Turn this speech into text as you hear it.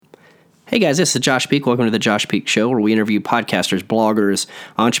Hey guys, this is Josh Peak. Welcome to the Josh Peak Show, where we interview podcasters, bloggers,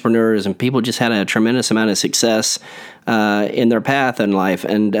 entrepreneurs, and people just had a tremendous amount of success in their path in life.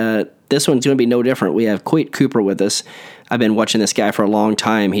 And this one's going to be no different. We have Coyte Cooper with us. I've been watching this guy for a long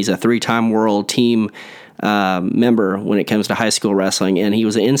time. He's a 3-time world team member when it comes to high school wrestling, and he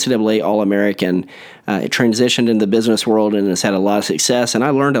was an NCAA All-American. Transitioned into the business world and has had a lot of success. And I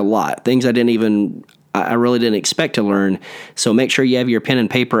learned a lot, things I really didn't expect to learn. So make sure you have your pen and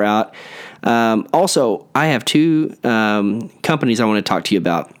paper out. Also, I have two companies I want to talk to you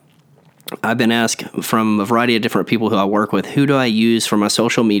about. I've been asked from a variety of different people who I work with, who do I use for my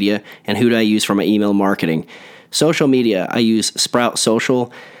social media and who do I use for my email marketing? Social media, I use Sprout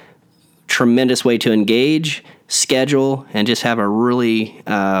Social. Tremendous way to engage, schedule, and just have a really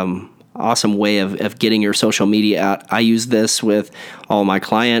awesome way of getting your social media out. I use this with all my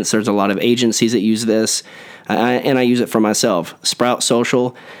clients. There's a lot of agencies that use this, and I use it for myself. Sprout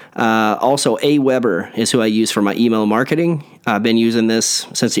Social. Also, Aweber is who I use for my email marketing. I've been using this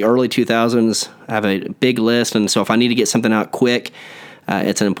since the early 2000s. I have a big list, and so if I need to get something out quick,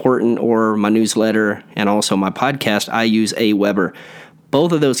 it's an important, or my newsletter, and also my podcast, I use Aweber.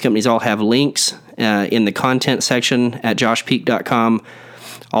 Both of those companies all have links in the content section at joshpeak.com.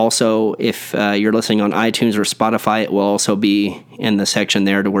 Also, if you're listening on iTunes or Spotify, it will also be in the section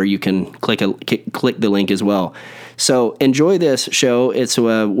there to where you can click the link as well. So enjoy this show. It's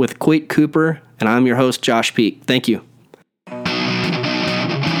with Coyte Cooper, and I'm your host, Josh Peak. Thank you.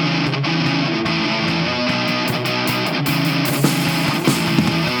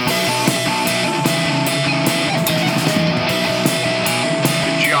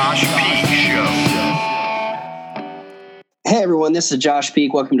 Hey everyone, this is Josh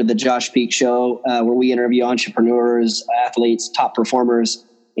Peak. Welcome to the Josh Peak Show, where we interview entrepreneurs, athletes, top performers.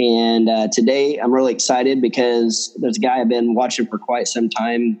 And today I'm really excited because there's a guy I've been watching for quite some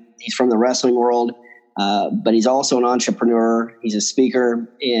time. He's from the wrestling world, but he's also an entrepreneur. He's a speaker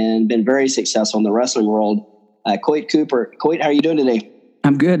and been very successful in the wrestling world. Coyte Cooper. Coyte, how are you doing today?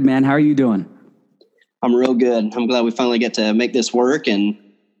 I'm good, man. How are you doing? I'm real good. I'm glad we finally get to make this work, and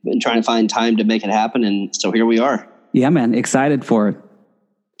been trying to find time to make it happen. And so here we are. Yeah, man. Excited for it.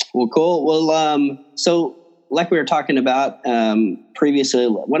 Well, cool. Well, so like we were talking about previously,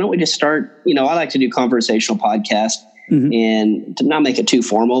 why don't we just start, I like to do conversational podcasts and to not make it too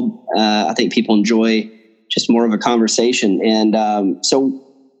formal. I think people enjoy just more of a conversation. And so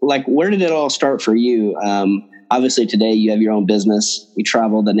like, where did it all start for you? Obviously today you have your own business, you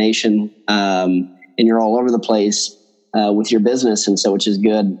travel the nation, and you're all over the place with your business. And so, which is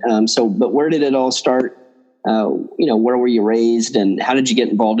good. But where did it all start? Where were you raised and how did you get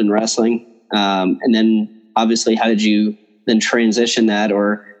involved in wrestling? And then obviously, how did you then transition that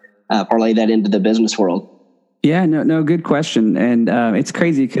or parlay that into the business world? Yeah, no, good question. And it's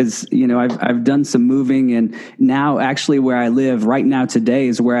crazy because, I've done some moving, and now actually where I live right now today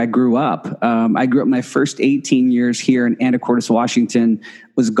is where I grew up. I grew up my first 18 years here in Anacortes, Washington,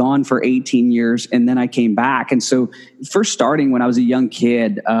 was gone for 18 years, and then I came back. And so first starting when I was a young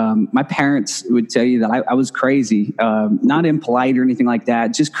kid, my parents would tell you that I was crazy, not impolite or anything like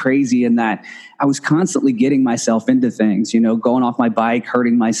that, just crazy in that I was constantly getting myself into things, going off my bike,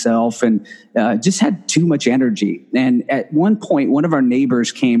 hurting myself, and just had too much energy. And at one point, one of our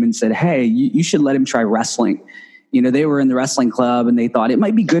neighbors came and said, hey, you should let him try wrestling. They were in the wrestling club and they thought it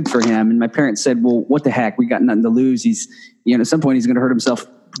might be good for him. And my parents said, well, what the heck? We got nothing to lose. He's, at some point he's going to hurt himself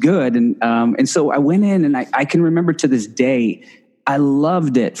good. And so I went in, and I can remember to this day, I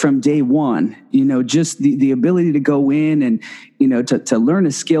loved it from day one, just the ability to go in and, to learn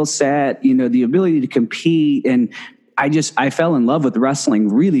a skill set, the ability to compete. And I fell in love with wrestling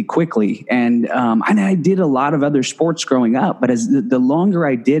really quickly. And I did a lot of other sports growing up, but as the longer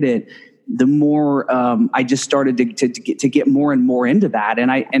I did it, the more I just started to get more and more into that.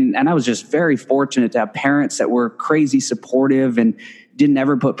 And I was just very fortunate to have parents that were crazy supportive and didn't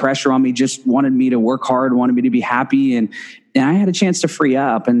ever put pressure on me, just wanted me to work hard, wanted me to be happy. And I had a chance to free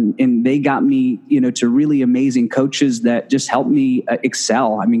up, and they got me, to really amazing coaches that just helped me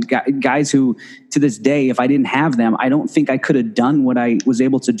excel. I mean, guys who to this day, if I didn't have them, I don't think I could have done what I was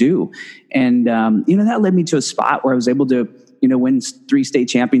able to do. And, that led me to a spot where I was able to, win 3 state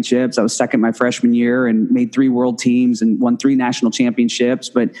championships. I was second my freshman year and made 3 world teams and won 3 national championships.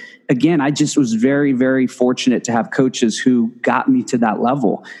 But again, I just was very, very fortunate to have coaches who got me to that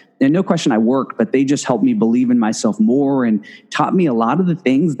level. and no question I worked, but they just helped me believe in myself more and taught me a lot of the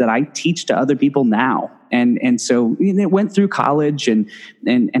things that I teach to other people now. And so it went through college and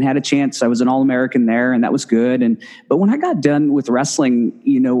had a chance. I was an All-American there, and that was good. But when I got done with wrestling,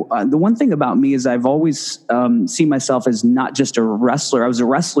 the one thing about me is I've always seen myself as not just a wrestler. I was a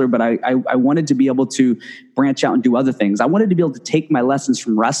wrestler, but I wanted to be able to branch out and do other things. I wanted to be able to take my lessons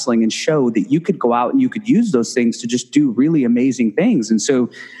from wrestling and show that you could go out and you could use those things to just do really amazing things. And so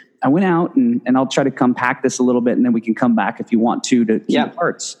I went out and I'll try to compact this a little bit, and then we can come back if you want to key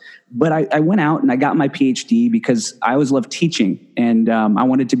parts. But I went out and I got my PhD because I always loved teaching, and I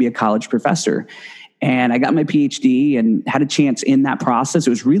wanted to be a college professor. And I got my PhD and had a chance in that process. It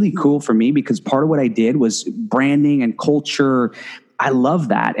was really cool for me because part of what I did was branding and culture. I love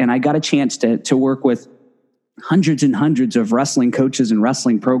that. And I got a chance to work with hundreds and hundreds of wrestling coaches and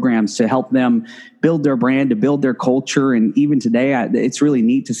wrestling programs to help them build their brand, to build their culture. And even today, it's really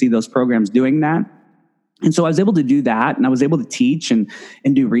neat to see those programs doing that. And so I was able to do that, and I was able to teach and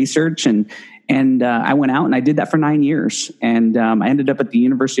do research. And I went out and I did that for 9 years. And I ended up at the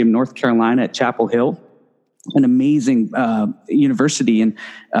University of North Carolina at Chapel Hill, an amazing university, and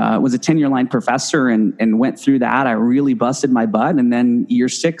was a tenure line professor and went through that. I really busted my butt. And then year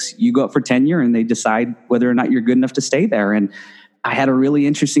 6, you go up for tenure and they decide whether or not you're good enough to stay there. And I had a really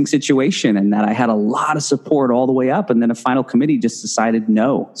interesting situation in that I had a lot of support all the way up. And then a final committee just decided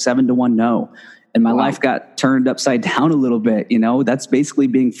no, 7-1 no. And my life got turned upside down a little bit. That's basically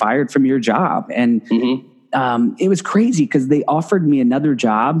being fired from your job. And it was crazy because they offered me another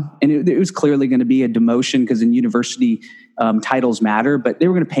job, and it was clearly going to be a demotion because in university titles matter, but they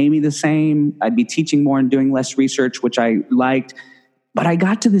were going to pay me the same. I'd be teaching more and doing less research, which I liked. But I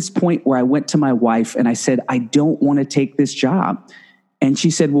got to this point where I went to my wife and I said, I don't want to take this job. And she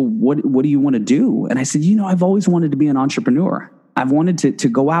said, well, what do you want to do? And I said, I've always wanted to be an entrepreneur. I've wanted to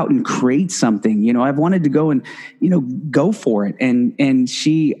go out and create something. I've wanted to go and, go for it. And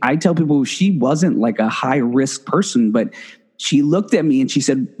I tell people she wasn't like a high risk person, but she looked at me and she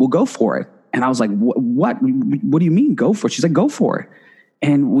said, well, go for it. And I was like, what do you mean go for it? She's like, go for it.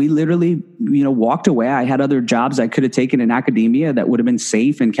 And we literally, walked away. I had other jobs I could have taken in academia that would have been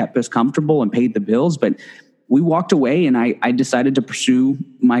safe and kept us comfortable and paid the bills. But we walked away, and I decided to pursue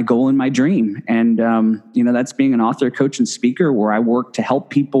my goal and my dream. And, that's being an author, coach, and speaker, where I work to help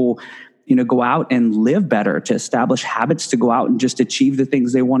people, go out and live better, to establish habits to go out and just achieve the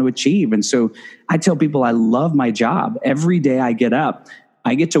things they want to achieve. And so I tell people I love my job. Every day I get up,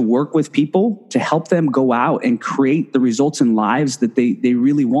 I get to work with people to help them go out and create the results in lives that they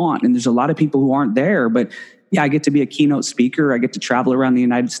really want. And there's a lot of people who aren't there, but I get to be a keynote speaker. I get to travel around the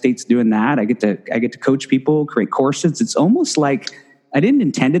United States doing that. I get to coach people, create courses. It's almost like I didn't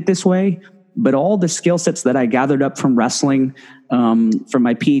intend it this way, but all the skill sets that I gathered up from wrestling, from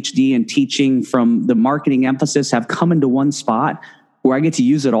my PhD and teaching, from the marketing emphasis, have come into one spot where I get to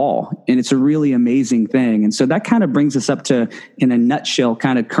use it all. And it's a really amazing thing. And so that kind of brings us up to, in a nutshell,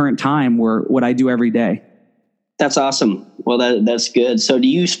 kind of current time where what I do every day. That's awesome. Well, that's good. So do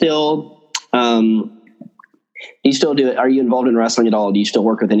you still do it? Are you involved in wrestling at all? Do you still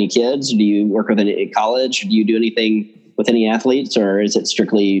work with any kids? Do you work with any college? Do you do anything with any athletes, or is it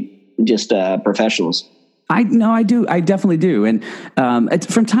strictly just professionals? I do. I definitely do. And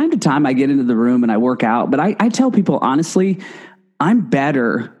from time to time, I get into the room and I work out. But I tell people, honestly, I'm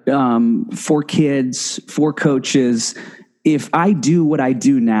better for kids, for coaches, if I do what I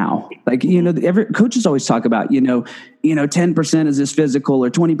do now. Like, coaches always talk about, 10% is this physical,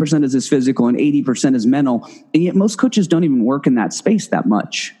 or 20% is this physical, and 80% is mental. And yet most coaches don't even work in that space that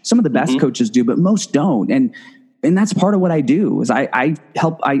much. Some of the best coaches do, but most don't. And that's part of what I do is I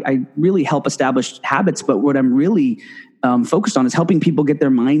really help establish habits. But what I'm really focused on is helping people get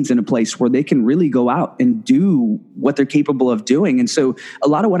their minds in a place where they can really go out and do what they're capable of doing. And so a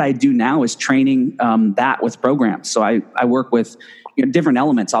lot of what I do now is training that with programs. So I work with different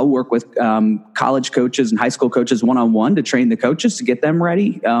elements. I'll work with college coaches and high school coaches one-on-one to train the coaches to get them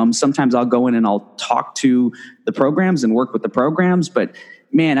ready. Sometimes I'll go in and I'll talk to the programs and work with the programs. But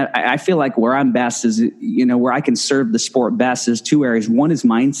man, I feel like where I'm best is, where I can serve the sport best is 2 areas. One is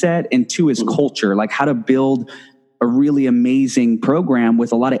mindset, and 2 is culture, like how to build a really amazing program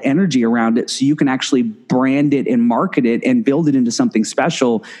with a lot of energy around it so you can actually brand it and market it and build it into something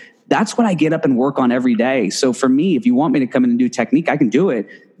special. That's what I get up and work on every day. So for me, if you want me to come in and do technique, I can do it.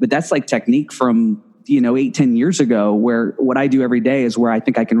 But that's like technique from 8-10 years ago, where what I do every day is where I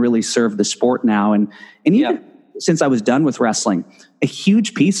think I can really serve the sport now. And even since I was done with wrestling, a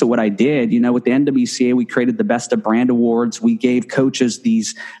huge piece of what I did, with the NWCA, we created the Best of Brand Awards. We gave coaches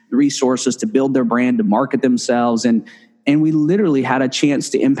these resources to build their brand, to market themselves. And And we literally had a chance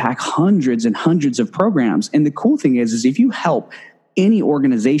to impact hundreds and hundreds of programs. And the cool thing is if you help any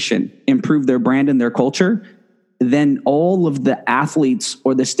organization improve their brand and their culture, then all of the athletes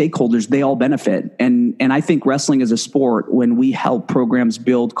or the stakeholders, they all benefit. And I think wrestling as a sport, when we help programs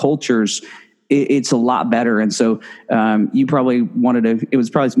build cultures, it's a lot better. And so you probably it was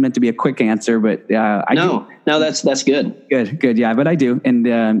probably meant to be a quick answer, but No, that's good. Good. Yeah, but I do. And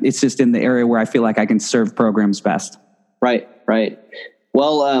it's just in the area where I feel like I can serve programs best. Right.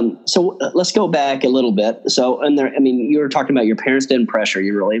 Well, so let's go back a little bit. So, you were talking about your parents didn't pressure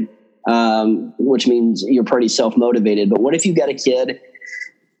you really, which means you're pretty self-motivated. But what if you got a kid?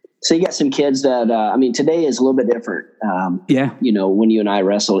 So you got some kids that, today is a little bit different. When you and I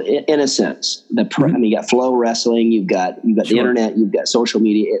wrestle, in a sense, you got flow wrestling, you've got the internet, you've got social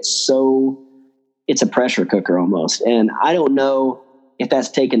media. It's a pressure cooker almost. And I don't know if that's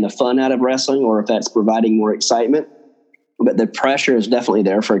taking the fun out of wrestling or if that's providing more excitement. But the pressure is definitely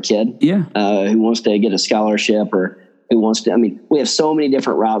there for a kid who wants to get a scholarship or who wants to. We have so many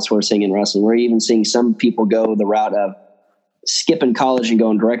different routes we're seeing in wrestling. We're even seeing some people go the route of skipping college and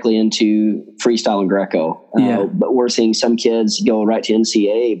going directly into freestyle and Greco. But we're seeing some kids go right to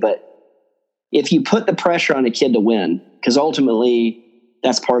NCAA. But if you put the pressure on a kid to win, because ultimately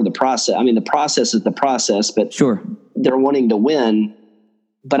that's part of the process. The process is the process, but they're wanting to win.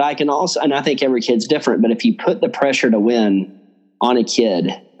 But I can also, and I think every kid's different, but if you put the pressure to win on a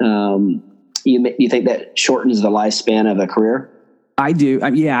kid, you think that shortens the lifespan of a career? I do.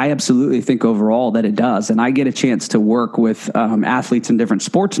 I absolutely think overall that it does. And I get a chance to work with athletes in different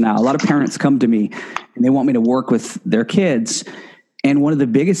sports now. A lot of parents come to me and they want me to work with their kids. And one of the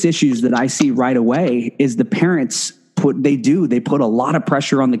biggest issues that I see right away is the parents put a lot of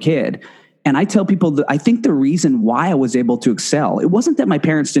pressure on the kid. And I tell people that I think the reason why I was able to excel, it wasn't that my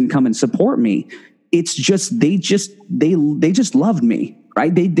parents didn't come and support me. It's just, they just loved me,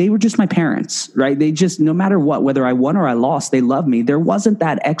 right? They were just my parents, right? They just, no matter what, whether I won or I lost, they loved me. There wasn't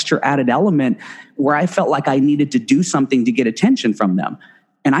that extra added element where I felt like I needed to do something to get attention from them.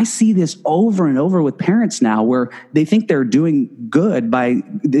 And I see this over and over with parents now where they think they're doing good by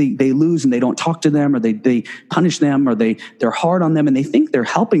they lose and they don't talk to them or they punish them or they're hard on them and they think they're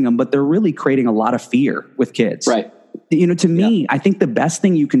helping them, but they're really creating a lot of fear with kids. Right. To me, I think the best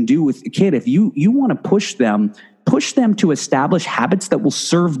thing you can do with a kid, if you want to push them to establish habits that will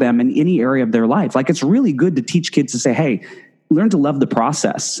serve them in any area of their life. Like it's really good to teach kids to say, hey, learn to love the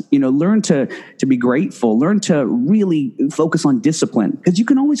process, learn to be grateful, learn to really focus on discipline because you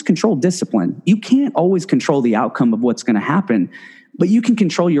can always control discipline. You can't always control the outcome of what's going to happen, but you can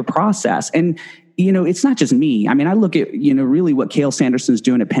control your process. And, it's not just me. I look at, really what Cale Sanderson's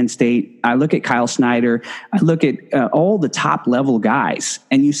doing at Penn State. I look at Kyle Snyder. I look at all the top level guys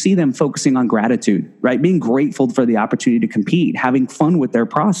and you see them focusing on gratitude, right? Being grateful for the opportunity to compete, having fun with their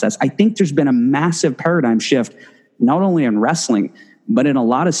process. I think there's been a massive paradigm shift not only in wrestling, but in a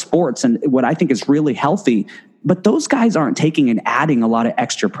lot of sports and what I think is really healthy. But those guys aren't taking and adding a lot of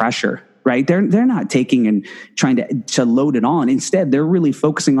extra pressure, right? They're not taking and trying to load it on. Instead, they're really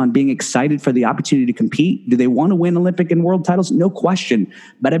focusing on being excited for the opportunity to compete. Do they want to win Olympic and world titles? No question.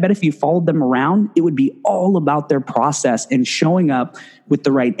 But I bet if you followed them around, it would be all about their process and showing up with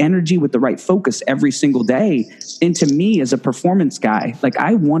the right energy, with the right focus every single day. And to me, as a performance guy, like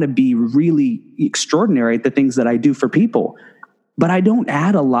I want to be really extraordinary at the things that I do for people. But I don't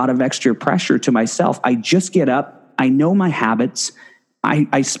add a lot of extra pressure to myself. I just get up. I know my habits.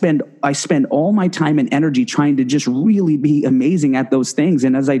 I spend all my time and energy trying to just really be amazing at those things.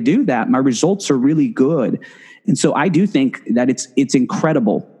 And as I do that, my results are really good. And so I do think that it's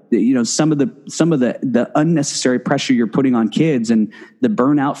incredible. Some of the unnecessary pressure you're putting on kids and the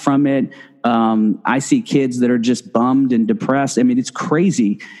burnout from it. I see kids that are just bummed and depressed. It's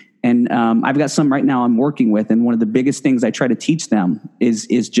crazy. And I've got some right now I'm working with. And one of the biggest things I try to teach them is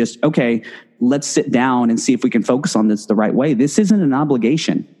just, okay, let's sit down and see if we can focus on this the right way. This isn't an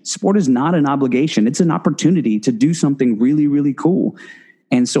obligation. Sport is not an obligation. It's an opportunity to do something really, really cool.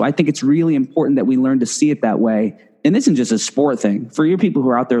 And so I think it's really important that we learn to see it that way. And this isn't just a sport thing. For your people who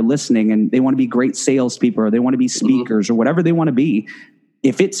are out there listening and they want to be great salespeople or they want to be speakers or whatever they want to be,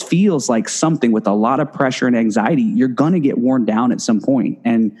 if it feels like something with a lot of pressure and anxiety, you're going to get worn down at some point.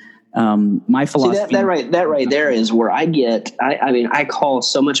 And my philosophy... See, that right there is where I call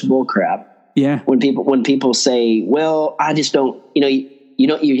so much bull crap. Yeah. When people say, well, I just don't,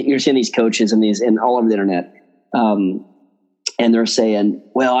 you're seeing these coaches and all over the internet. And they're saying,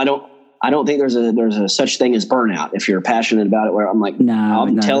 well, I don't think there's a such thing as burnout if you're passionate about it. Where I'm like,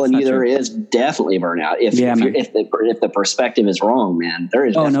 I'm telling you, there is definitely burnout. If the perspective is wrong, man, there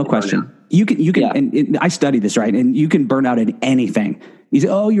is. Oh, no question. Burnout. You can. And I study this, right? And you can burn out in anything. You say,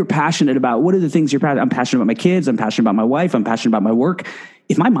 oh, you're passionate about. What are the things you're passionate? I'm passionate about my kids. I'm passionate about my wife. I'm passionate about my work.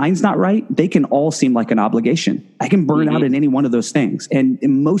 If my mind's not right, they can all seem like an obligation. I can burn out in any one of those things, and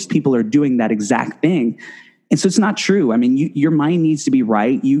most people are doing that exact thing. And so it's not true. I mean, your mind needs to be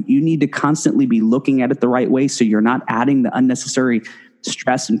right. You need to constantly be looking at it the right way so you're not adding the unnecessary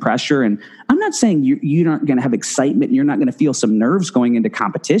stress and pressure. And I'm not saying you're not going to have excitement and you're not going to feel some nerves going into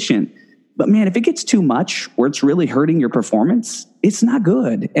competition. But man, if it gets too much where it's really hurting your performance, it's not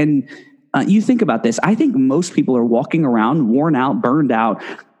good. And you think about this. I think most people are walking around worn out, burned out,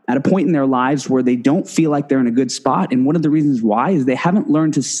 at a point in their lives where they don't feel like they're in a good spot. And one of the reasons why is they haven't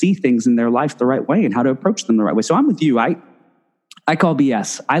learned to see things in their life the right way and how to approach them the right way. So I'm with you. I call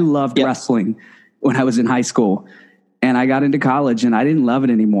BS. I loved wrestling when I was in high school, and I got into college and I didn't love it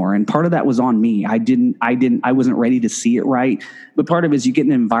anymore. And part of that was on me. I wasn't ready to see it right. But part of it is you get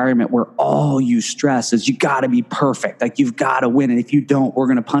in an environment where all you stress is you got to be perfect. Like you've got to win. And if you don't, we're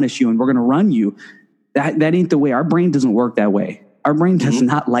going to punish you and we're going to run you. That ain't the way. Our brain doesn't work that way. Our brain does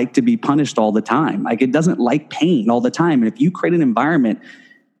not like to be punished all the time. Like it doesn't like pain all the time. And if you create an environment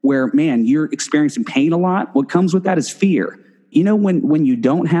where, man, you're experiencing pain a lot, what comes with that is fear. You know, when you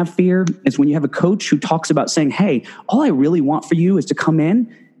don't have fear is when you have a coach who talks about saying, hey, all I really want for you is to come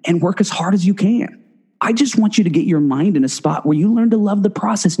in and work as hard as you can. I just want you to get your mind in a spot where you learn to love the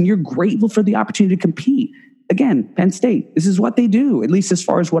process and you're grateful for the opportunity to compete. Again, Penn State, this is what they do, at least as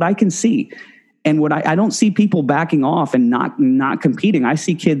far as what I can see. And what I don't see people backing off and not competing. I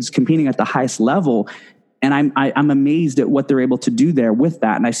see kids competing at the highest level, and I'm amazed at what they're able to do there with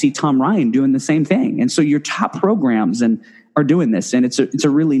that. And I see Tom Ryan doing the same thing. And so your top programs are doing this, and it's a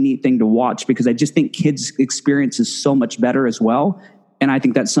really neat thing to watch because I just think kids' experience is so much better as well. And I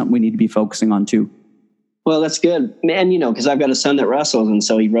think that's something we need to be focusing on too. Well, that's good, man. You know, because I've got a son that wrestles, and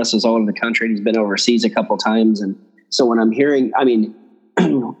so he wrestles all over the country. He's been overseas a couple of times, and so when I'm hearing, I mean.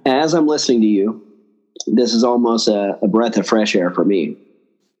 As I'm listening to you, this is almost a breath of fresh air for me,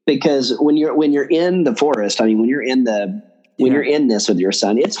 because when you're in the forest, I mean, when you're in this with your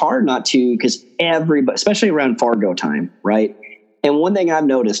son, it's hard not to, because everybody, especially around Fargo time, right? And one thing I've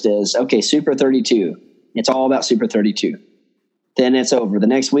noticed is, okay, Super 32, it's all about Super 32. Then it's over. The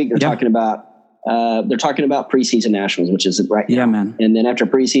next week they're talking about preseason nationals, which is right now. Yeah, man. And then after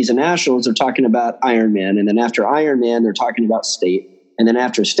preseason nationals, they're talking about Ironman, and then after Ironman, they're talking about state. And then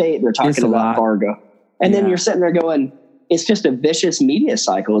after state, they're talking about Fargo. And then you're sitting there going, it's just a vicious media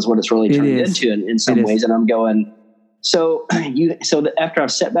cycle is what it's really turned into in some ways. And I'm going, after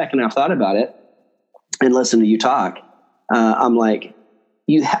I've sat back and I've thought about it and listened to you talk, I'm like,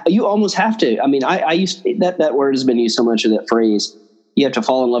 you almost have to. I mean, I used that word has been used so much of that phrase. You have to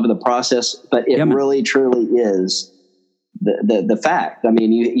fall in love with the process, but it really truly is the fact. I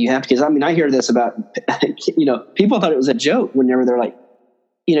mean, you have to, because I mean, I hear this about, you know, people thought it was a joke whenever they're like,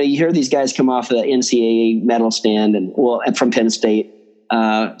 you know, you hear these guys come off the NCAA medal stand and from Penn State.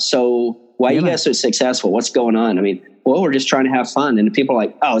 So why are you guys so successful? What's going on? I mean, well, we're just trying to have fun. And people are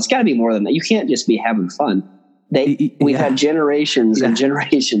like, oh, it's gotta be more than that. You can't just be having fun. We've had generations and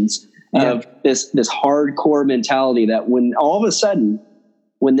generations of this hardcore mentality that when all of a sudden,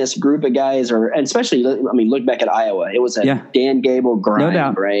 when this group of guys are, and especially, I mean, look back at Iowa, it was a Dan Gable grind, no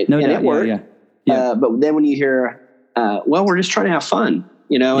doubt. right? No and doubt. It worked. But then when you hear, well, we're just trying to have fun,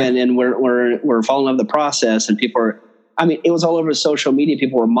 you know, and we're following up the process, and people are, I mean, it was all over social media.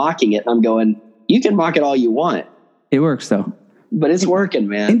 People were mocking it, and I'm going, you can mock it all you want. It works though. But it's working,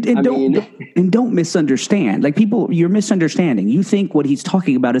 man. And don't misunderstand. Like you're misunderstanding. You think what he's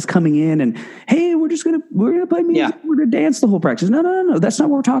talking about is coming in and, hey, we're gonna play music, we're gonna dance the whole practice. No. That's not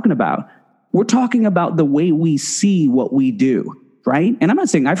what we're talking about. We're talking about the way we see what we do, right? And I'm not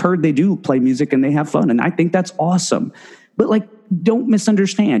saying, I've heard they do play music and they have fun, and I think that's awesome. But like, don't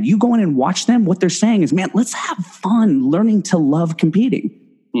misunderstand. You go in and watch them. What they're saying is, man, let's have fun learning to love competing.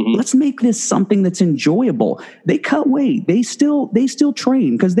 Mm-hmm. Let's make this something that's enjoyable. They cut weight. They still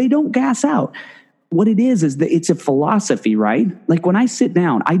train because they don't gas out. What it is that it's a philosophy, right? Like when I sit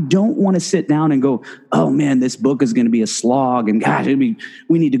down, I don't want to sit down and go, oh man, this book is going to be a slog and gosh, we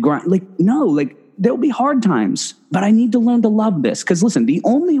need to grind. Like, no, like there'll be hard times, but I need to learn to love this. Because listen, the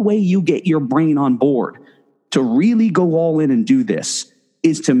only way you get your brain on board to really go all in and do this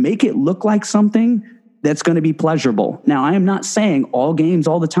is to make it look like something that's going to be pleasurable. Now, I am not saying all games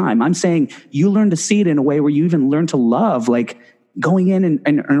all the time. I'm saying you learn to see it in a way where you even learn to love, like going in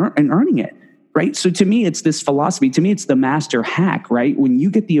and earning it. right? So to me, it's this philosophy. To me, it's the master hack, right? When you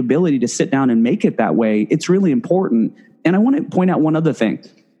get the ability to sit down and make it that way, it's really important. And I want to point out one other thing,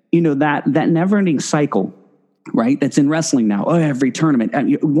 that never-ending cycle, right? That's in wrestling now. Oh, every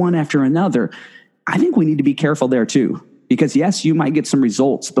tournament, one after another. I think we need to be careful there too, because yes, you might get some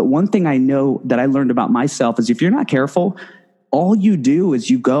results. But one thing I know that I learned about myself is if you're not careful, all you do is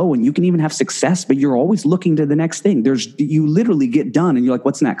you go and you can even have success, but you're always looking to the next thing. You literally get done and you're like,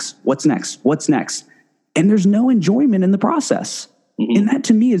 what's next? What's next? What's next? And there's no enjoyment in the process. Mm-hmm. And that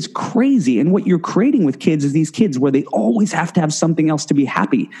to me is crazy. And what you're creating with kids is these kids where they always have to have something else to be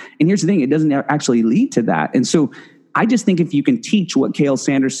happy. And here's the thing, it doesn't actually lead to that. And so I just think if you can teach what Cale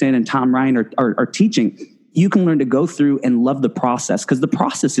Sanderson and Tom Ryan are teaching, you can learn to go through and love the process, because the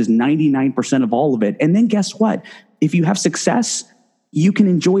process is 99% of all of it. And then guess what? If you have success, you can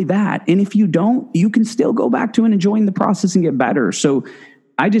enjoy that. And if you don't, you can still go back to and enjoying the process and get better. So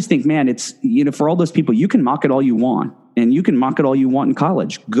I just think, man, it's, for all those people, you can mock it all you want. And you can mock it all you want in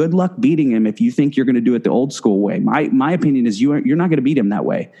college. Good luck beating him if you think you're going to do it the old school way. My opinion is you're not going to beat him that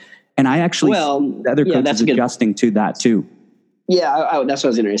way. And I actually see the other coaches adjusting to that too. Yeah, that's what I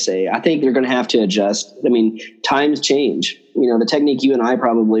was going to say. I think they're going to have to adjust. I mean, times change. The technique you and I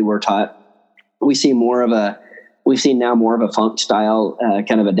probably were taught, we've seen now more of a funk style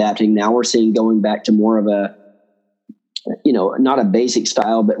kind of adapting. Now we're seeing going back to more of a, not a basic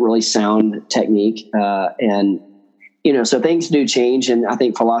style, but really sound technique. So things do change, and I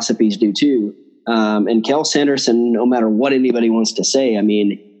think philosophies do too. And Cale Sanderson, no matter what anybody wants to say, I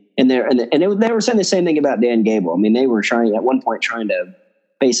mean, they were saying the same thing about Dan Gable. I mean, they were at one point trying to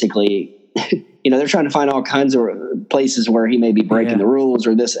basically, they're trying to find all kinds of places where he may be breaking the rules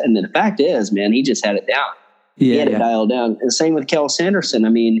or this. And the fact is, man, he just had it down. He had it dialed down. And same with Cale Sanderson. I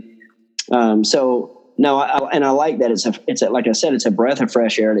mean, so no, I like that. It's like I said, it's a breath of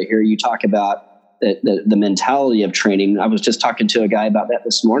fresh air to hear you talk about the mentality of training. I was just talking to a guy about that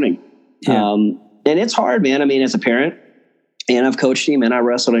this morning. Yeah. And it's hard, man. I mean, as a parent, and I've coached him and I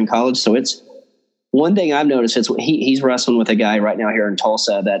wrestled in college. So it's one thing I've noticed is he's wrestling with a guy right now here in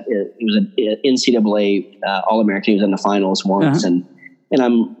Tulsa that he was an NCAA All-American. He was in the finals once. And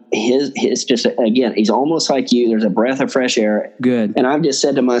his just, again, he's almost like you. There's a breath of fresh air. Good. And I've just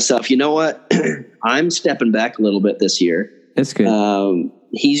said to myself, you know what? I'm stepping back a little bit this year. That's good.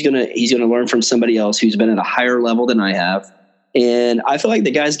 He's going to learn from somebody else who's been at a higher level than I have. And I feel like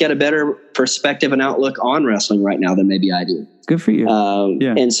the guy's got a better perspective and outlook on wrestling right now than maybe I do. Good for you.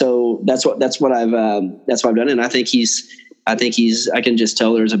 And so that's what I've done. And I think I can just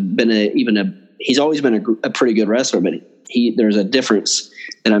tell he's always been a pretty good wrestler, but there's a difference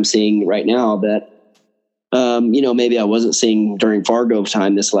that I'm seeing right now that, maybe I wasn't seeing during Fargo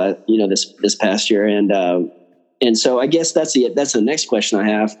time this past year. And so I guess that's the next question I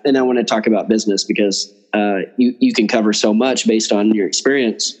have. And I want to talk about business because you can cover so much based on your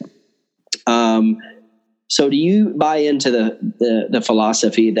experience. So do you buy into the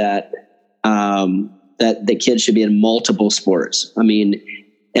philosophy that the kids should be in multiple sports? I mean,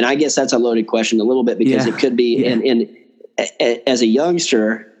 and I guess that's a loaded question a little bit because it could be as a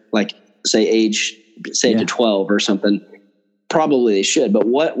youngster, like say age to 12 or something, probably they should. But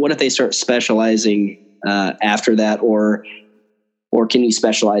what if they start specializing after that, or can you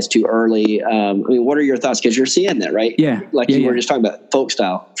specialize too early? I mean, what are your thoughts? Because you're seeing that, right? Yeah. You were just talking about folk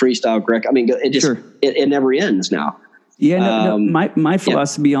style, freestyle, Greg. I mean, it just it never ends now. Yeah. My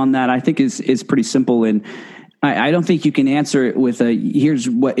philosophy on that, I think is pretty simple, and I don't think you can answer it with here's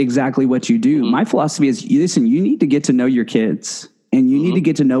exactly what you do. Mm-hmm. My philosophy is, listen, you need to get to know your kids, and you need to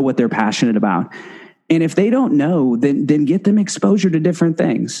get to know what they're passionate about. And if they don't know, then get them exposure to different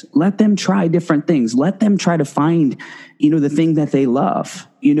things. Let them try different things. Let them try to find, the thing that they love,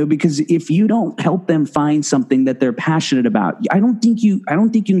 because if you don't help them find something that they're passionate about, I don't think you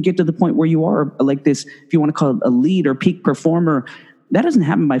can get to the point where you are like this, if you want to call it a lead or peak performer. That doesn't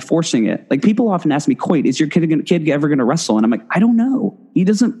happen by forcing it. Like people often ask me, Coyte, is your kid ever going to wrestle? And I'm like, I don't know. He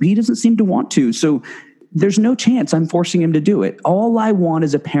doesn't seem to want to. So there's no chance I'm forcing him to do it. All I want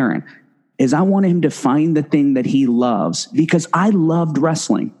as a parent is I want him to find the thing that he loves, because I loved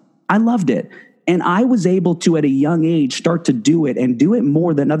wrestling. I loved it. And I was able to, at a young age, start to do it and do it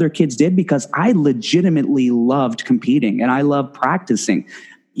more than other kids did because I legitimately loved competing and I loved practicing.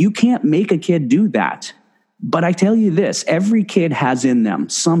 You can't make a kid do that. But I tell you this, every kid has in them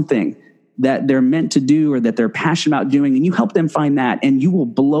something that they're meant to do or that they're passionate about doing, and you help them find that, and you will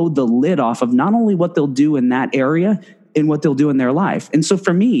blow the lid off of not only what they'll do in that area and what they'll do in their life. And so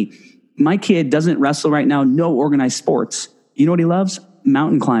for me, my kid doesn't wrestle right now, no organized sports. You know what he loves?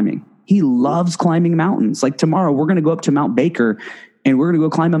 Mountain climbing. He loves climbing mountains. Like tomorrow, we're going to go up to Mount Baker, and we're going to go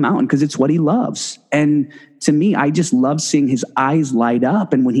climb a mountain because it's what he loves. And to me, I just love seeing his eyes light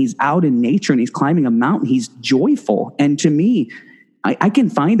up. And when he's out in nature and he's climbing a mountain, he's joyful. And to me, I can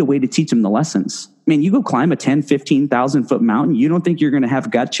find a way to teach him the lessons. I mean, you go climb a 10, 15,000 foot mountain. You don't think you're going to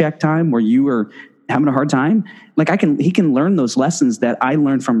have gut check time where you are having a hard time? Like he can learn those lessons that I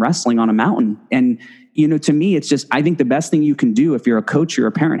learned from wrestling on a mountain. And, you know, to me, it's just, I think the best thing you can do if you're a coach or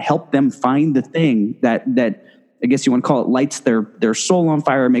a parent, help them find the thing that I guess you want to call it lights their soul on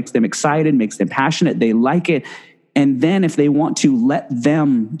fire, makes them excited, makes them passionate. They like it. And then if they want to, let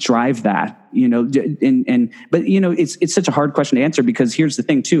them drive that, you know, but you know, it's such a hard question to answer, because here's the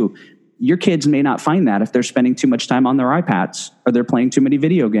thing too. Your kids may not find that if they're spending too much time on their iPads or they're playing too many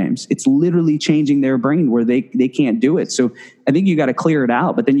video games. It's literally changing their brain where they can't do it. So I think you got to clear it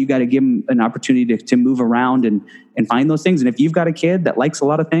out, but then you got to give them an opportunity to move around and find those things. And if you've got a kid that likes a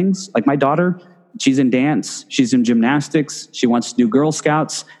lot of things, like my daughter, she's in dance, she's in gymnastics, she wants to do Girl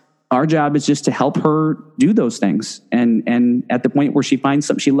Scouts. Our job is just to help her do those things. And at the point where she finds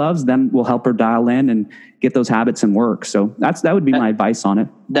something she loves, then we'll help her dial in and get those habits and work. So that would be my advice on it.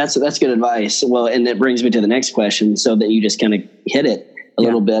 That's good advice. Well, and it brings me to the next question. So that you just kind of hit it a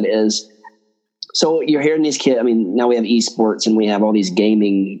little bit is, so you're hearing these kids, I mean, now we have esports and we have all these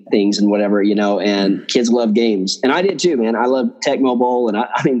gaming things and whatever, you know, and kids love games. And I did too, man. I love Tecmo Bowl. And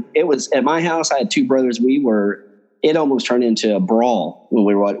I mean, it was at my house, I had two brothers. It almost turned into a brawl when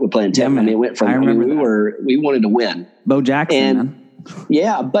we were playing Tecmo. Yeah, I mean, it went from, we wanted to win. Bo Jackson, man.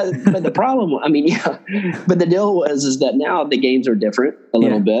 Yeah, but the problem, I mean, but the deal is that now the games are different a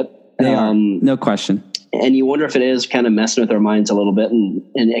little bit. They are, no question. And you wonder if it is kind of messing with their minds a little bit.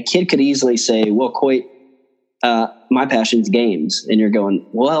 And a kid could easily say, well, Coyte, my passion's games. And you're going,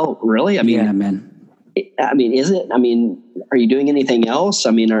 well, really? I mean, yeah, man. I mean, is it? I mean, are you doing anything else?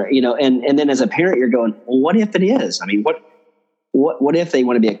 I mean, and then as a parent, you're going, well, what if it is? I mean, what if they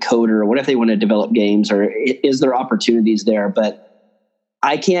want to be a coder, or what if they want to develop games, or is there opportunities there? But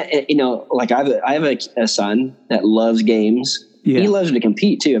I can't, you know, like I have a son that loves games. Yeah. He loves to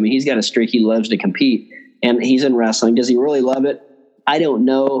compete too. I mean, he's got a streak. He loves to compete, and he's in wrestling. Does he really love it? I don't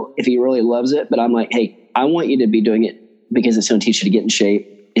know if he really loves it, but I'm like, hey, I want you to be doing it because it's going to teach you to get in shape.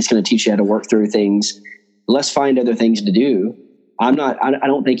 It's going to teach you how to work through things. Let's find other things to do. I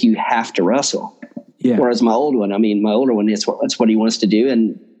don't think you have to wrestle. Yeah. Whereas my older one, that's what he wants to do.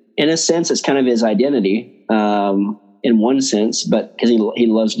 And in a sense, it's kind of his identity, in one sense, but because he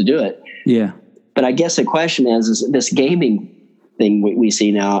loves to do it. Yeah. But I guess the question is this gaming thing we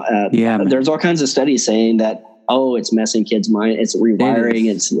see now. There's all kinds of studies saying that, it's messing kids' mind. It's rewiring.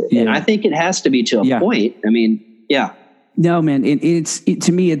 And I think it has to be to a point. I mean, yeah. No, man,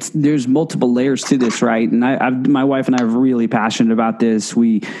 to me, there's multiple layers to this, right? And my wife and I are really passionate about this.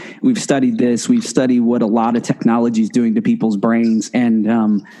 We've studied this. We've studied what a lot of technology is doing to people's brains. And,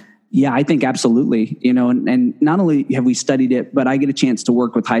 I think absolutely, you know, and not only have we studied it, but I get a chance to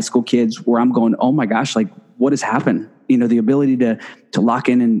work with high school kids where I'm going, oh my gosh, like what has happened? You know, the ability to lock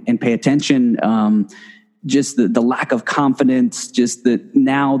in and pay attention, just the lack of confidence, just that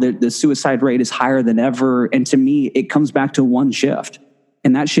now the suicide rate is higher than ever. And to me, it comes back to one shift.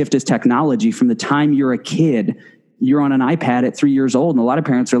 And that shift is technology. From the time you're a kid, you're on an iPad at 3 years old. And a lot of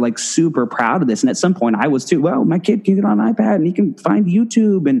parents are like super proud of this. And at some point I was too. Well, my kid can get on an iPad and he can find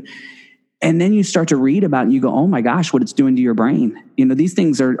YouTube. And then you start to read about it and you go, oh my gosh, what it's doing to your brain. You know, these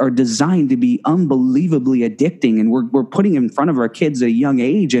things are designed to be unbelievably addicting. And we're putting in front of our kids at a young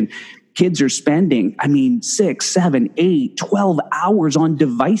age. And kids are spending, 6, 7, 8, 12 hours on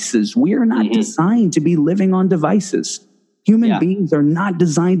devices. We are not designed to be living on devices. Human beings are not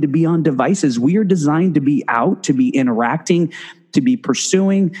designed to be on devices. We are designed to be out, to be interacting, to be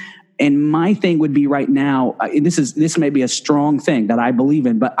pursuing. And my thing would be right now, this may be a strong thing that I believe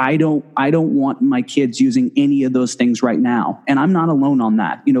in, but I don't want my kids using any of those things right now. And I'm not alone on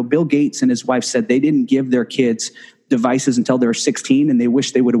that. You know, Bill Gates and his wife said they didn't give their kids devices until they were 16, and they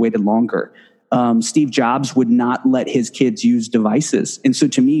wish they would have waited longer. Steve Jobs would not let his kids use devices. And so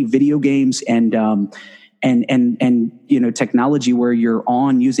to me, video games and you know, technology where you're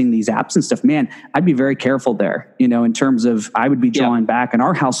on using these apps and stuff, man, I'd be very careful there, you know, in terms of, I would be drawing back. In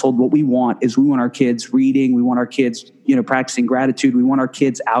our household, what we want our kids reading. We want our kids, you know, practicing gratitude. We want our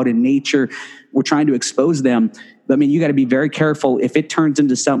kids out in nature. We're trying to expose them. But I mean, you got to be very careful if it turns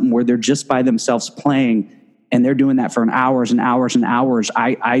into something where they're just by themselves playing and they're doing that for hours and hours and hours.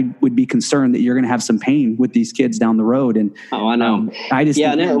 I would be concerned that you're going to have some pain with these kids down the road. And I know. I just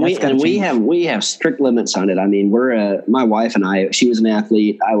we have strict limits on it. I mean, we're my wife and I. She was an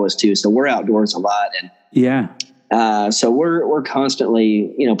athlete. I was too. So we're outdoors a lot. And So we're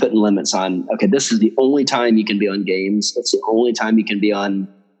constantly, putting limits on, okay, this is the only time you can be on games. It's the only time you can be on,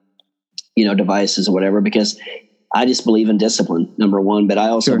 devices or whatever, because I just believe in discipline, number one, but I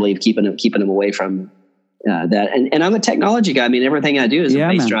also believe keeping them away from that. And I'm a technology guy. I mean, everything I do is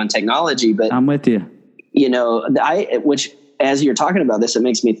based around technology, but I'm with you. Which as you're talking about this, it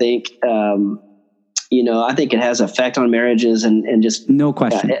makes me think, I think it has effect on marriages and just no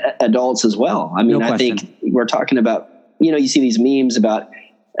question adults as well. I mean, I think we're talking about, you see these memes about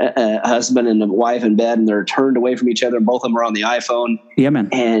a husband and a wife in bed and they're turned away from each other and both of them are on the iPhone. Yeah, man.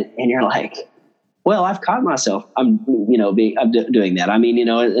 And you're like, well, I've caught myself. I'm doing that. I mean,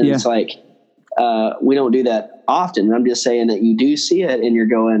 it's like, we don't do that often. And I'm just saying that you do see it and you're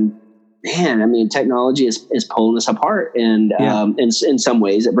going, man, I mean, technology is pulling us apart. And, in some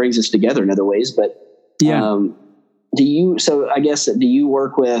ways it brings us together in other ways, but, do you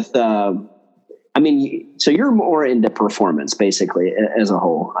work with, so you're more into performance basically as a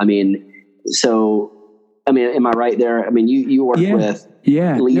whole. I mean, am I right there? I mean, you work with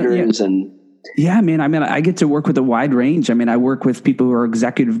leaders and. Yeah, man. I mean, I get to work with a wide range. I mean, I work with people who are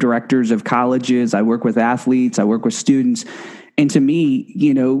executive directors of colleges. I work with athletes. I work with students. And to me,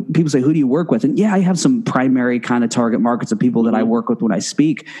 people say, who do you work with? And I have some primary kind of target markets of people that I work with when I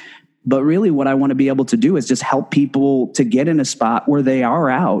speak. But really what I want to be able to do is just help people to get in a spot where they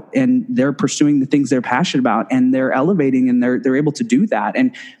are out and they're pursuing the things they're passionate about and they're elevating and they're able to do that.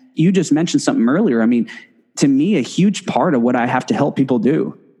 And you just mentioned something earlier. I mean, to me, a huge part of what I have to help people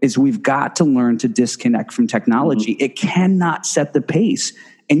do is we've got to learn to disconnect from technology. It cannot set the pace.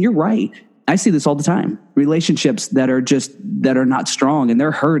 And you're right. I see this all the time. Relationships that are not strong and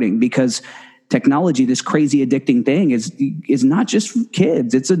they're hurting because technology, this crazy addicting thing is not just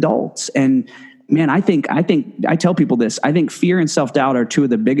kids, it's adults. And man, I tell people this, I think fear and self-doubt are two of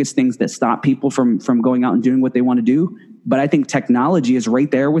the biggest things that stop people from going out and doing what they want to do. But I think technology is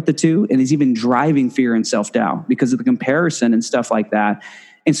right there with the two and is even driving fear and self-doubt because of the comparison and stuff like that.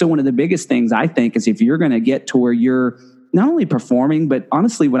 And so one of the biggest things I think is if you're going to get to where you're not only performing, but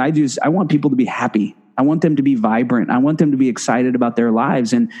honestly, what I do is I want people to be happy. I want them to be vibrant. I want them to be excited about their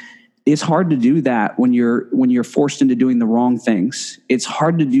lives. And it's hard to do that when you're forced into doing the wrong things. It's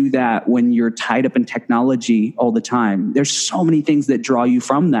hard to do that when you're tied up in technology all the time. There's so many things that draw you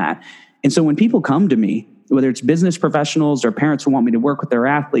from that. And so when people come to me, whether it's business professionals or parents who want me to work with their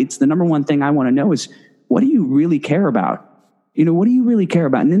athletes, the number one thing I want to know is, what do you really care about? What do you really care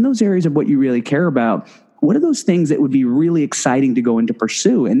about? And in those areas of what you really care about, what are those things that would be really exciting to go into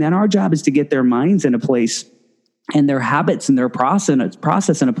pursue? And then our job is to get their minds in a place and their habits and their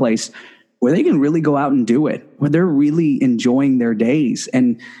process in a place where they can really go out and do it, where they're really enjoying their days.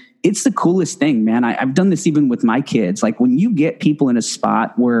 And it's the coolest thing, man. I've done this even with my kids. Like when you get people in a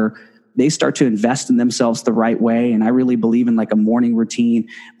spot where they start to invest in themselves the right way, and I really believe in like a morning routine,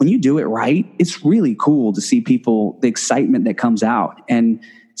 when you do it right, it's really cool to see people, the excitement that comes out. And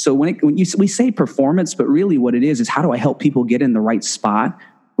so we say performance, but really what it is how do I help people get in the right spot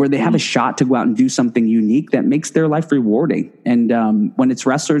where they have a shot to go out and do something unique that makes their life rewarding. And when it's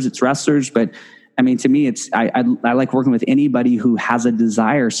wrestlers, it's wrestlers. But I mean, to me, I like working with anybody who has a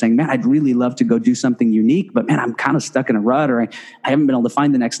desire saying, man, I'd really love to go do something unique, but man, I'm kind of stuck in a rut or I haven't been able to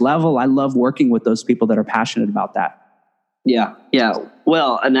find the next level. I love working with those people that are passionate about that. Yeah. Yeah.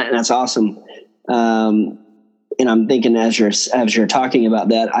 Well, and that's awesome. And I'm thinking as you're talking about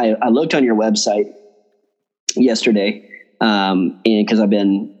that, I looked on your website yesterday, and because I've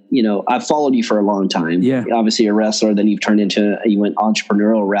been, I've followed you for a long time. Yeah. Obviously a wrestler, then you went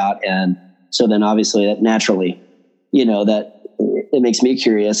entrepreneurial route. And so then obviously that naturally, that it makes me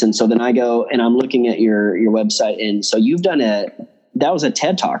curious. And so then I go and I'm looking at your website. And so you've done that was a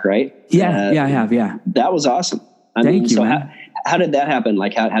TED Talk, right? Yeah. Yeah, I have. Yeah. That was awesome. Thank you. So man. How did that happen?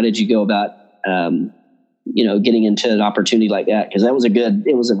 Like, how did you go about, getting into an opportunity like that? Cause it was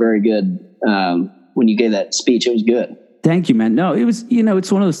a very good, when you gave that speech, it was good. Thank you, man. No, it was,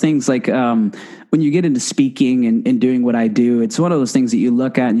 it's one of those things like, when you get into speaking and doing what I do, it's one of those things that you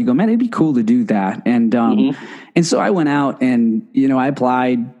look at and you go, man, it'd be cool to do that. And, and so I went out and, I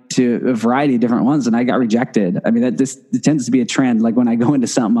applied to a variety of different ones and I got rejected. I mean, it tends to be a trend. Like when I go into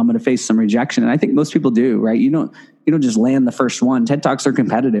something, I'm going to face some rejection. And I think most people do, right? You don't just land the first one. TED Talks are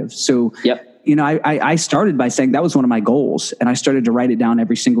competitive. So, yep. I started by saying that was one of my goals and I started to write it down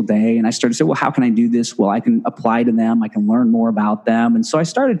every single day. And I started to say, well, how can I do this? Well, I can apply to them. I can learn more about them. And so I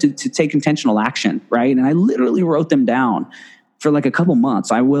started to take intentional action, right? And I literally wrote them down for like a couple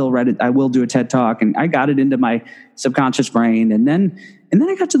months. I will do a TED Talk, and I got it into my subconscious brain. And then, And then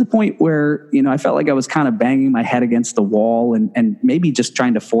I got to the point where, I felt like I was kind of banging my head against the wall and maybe just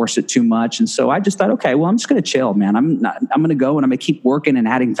trying to force it too much. And so I just thought, okay, well, I'm just going to chill, man. I'm going to go and I'm going to keep working and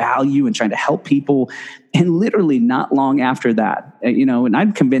adding value and trying to help people. And literally not long after that, and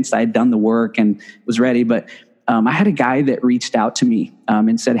I'm convinced I had done the work and was ready, but I had a guy that reached out to me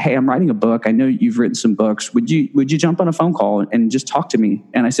and said, "Hey, I'm writing a book. I know you've written some books. Would you jump on a phone call and just talk to me?"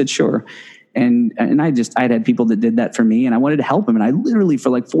 And I said, "Sure." And I'd had people that did that for me, and I wanted to help him. And I literally for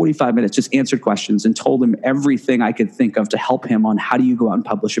like 45 minutes just answered questions and told him everything I could think of to help him on how do you go out and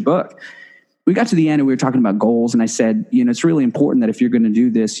publish a book. We got to the end and we were talking about goals, and I said, it's really important that if you're going to do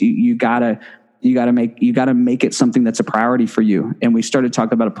this, you gotta make it something that's a priority for you. And we started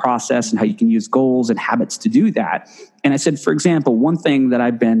talking about a process and how you can use goals and habits to do that. And I said, for example, one thing that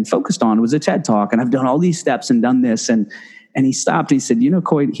I've been focused on was a TED Talk, and I've done all these steps and done this. And he stopped. And he said,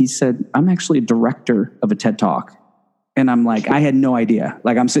 Coyte, he said, "I'm actually a director of a TED Talk." And I'm like, I had no idea.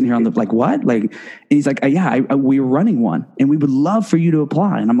 Like, I'm sitting here on the, like, what? Like, and he's like, yeah, we're running one and we would love for you to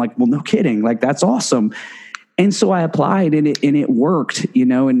apply. And I'm like, well, no kidding. Like, that's awesome. And so I applied and it worked,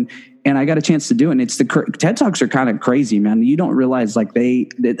 and I got a chance to do it. And it's the TED Talks are kind of crazy, man. You don't realize like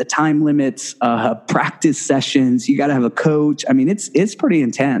the time limits, practice sessions, you got to have a coach. I mean, it's pretty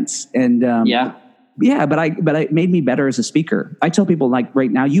intense. And, but it made me better as a speaker. I tell people, like,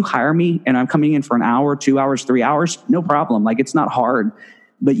 right now, you hire me and I'm coming in for an hour, 2 hours, 3 hours, no problem. Like, it's not hard.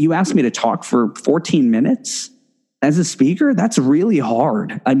 But you ask me to talk for 14 minutes as a speaker, that's really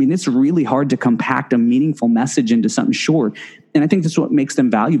hard. I mean, it's really hard to compact a meaningful message into something short. And I think that's what makes them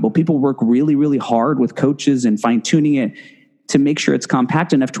valuable. People work really, really hard with coaches and fine tuning it to make sure it's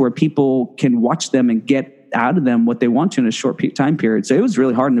compact enough to where people can watch them and get out of them what they want to in a short time period. So it was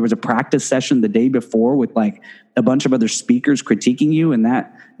really hard. And there was a practice session the day before with like a bunch of other speakers critiquing you. And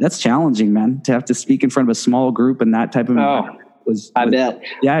that's challenging, man, to have to speak in front of a small group and that type of I bet.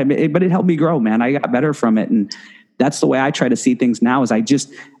 Yeah, but it helped me grow, man. I got better from it. And that's the way I try to see things now is I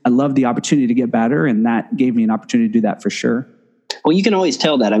love the opportunity to get better. And that gave me an opportunity to do that for sure. Well, you can always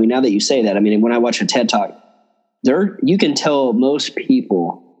tell that. I mean, now that you say that, I mean, when I watch a TED Talk, you can tell most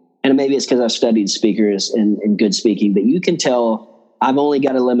people, and maybe it's because I've studied speakers and good speaking, but you can tell I've only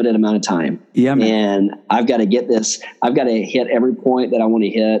got a limited amount of time. Yeah, man. And I've got to get this. I've got to hit every point that I want to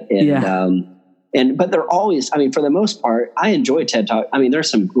hit. And, but they're always, I mean, for the most part, I enjoy TED Talk. I mean, there's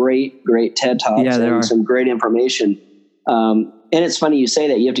some great TED Talks and some great information. And it's funny you say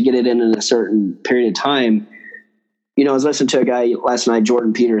that you have to get it in a certain period of time. I was listening to a guy last night,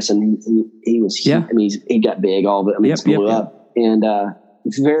 Jordan Peterson. He was, he got big, all of it. I mean, blew up. And,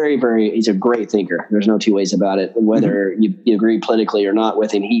 very, very, he's a great thinker. There's no two ways about it. Whether you agree politically or not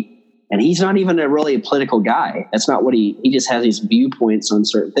with him, he's not even really a political guy. That's not what he just has his viewpoints on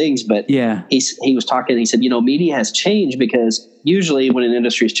certain things. But he was talking, he said, media has changed because usually when an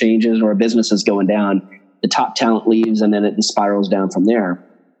industry changes or a business is going down, the top talent leaves and then it spirals down from there.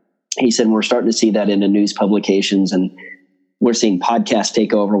 He said, we're starting to see that in the news publications, and we're seeing podcasts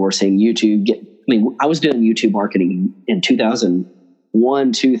take over. We're seeing YouTube I was doing YouTube marketing in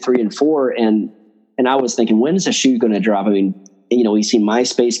 2001, 2, 3, and 4. And I was thinking, when is the shoe going to drop? I mean, we've seen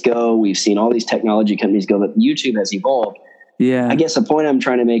MySpace go, we've seen all these technology companies go, but YouTube has evolved. Yeah. I guess the point I'm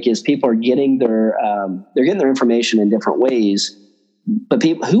trying to make is people are getting they're getting their information in different ways, but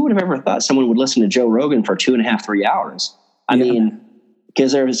who would have ever thought someone would listen to Joe Rogan for 2.5, 3 hours? I mean,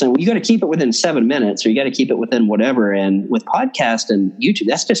 because they're saying, well, you got to keep it within 7 minutes, or you got to keep it within whatever. And with podcast and YouTube,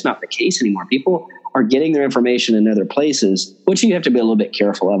 that's just not the case anymore. People are getting their information in other places, which you have to be a little bit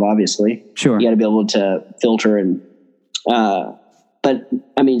careful of, obviously. Sure. You got to be able to filter and, but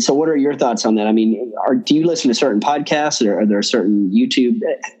I mean, so what are your thoughts on that? I mean, do you listen to certain podcasts, or are there certain YouTube?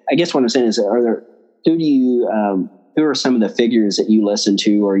 I guess what I'm saying is, who are some of the figures that you listen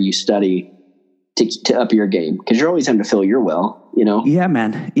to or you study to up your game? Because you're always having to fill your well. Yeah,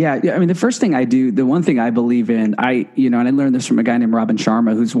 man. Yeah. I mean, the first thing I do, the one thing I believe in, and I learned this from a guy named Robin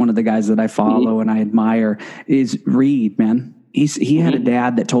Sharma, who's one of the guys that I follow and I admire, is read, man. He had a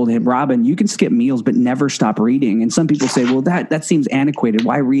dad that told him, Robin, you can skip meals, but never stop reading. And some people say, well, that seems antiquated.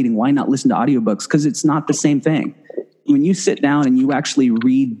 Why reading? Why not listen to audiobooks? Because it's not the same thing. When you sit down and you actually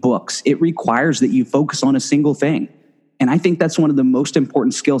read books, it requires that you focus on a single thing. And I think that's one of the most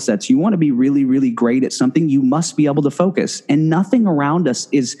important skill sets. You want to be really, really great at something, you must be able to focus. And nothing around us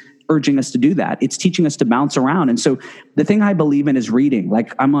is urging us to do that. It's teaching us to bounce around. And so the thing I believe in is reading.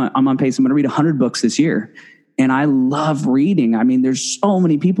 Like I'm on pace. I'm going to read 100 books this year. And I love reading. I mean, there's so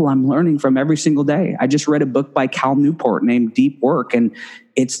many people I'm learning from every single day. I just read a book by Cal Newport named Deep Work, and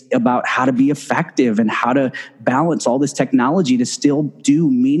it's about how to be effective and how to balance all this technology to still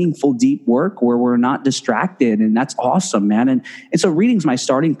do meaningful, deep work where we're not distracted. And that's awesome, man. And so reading's my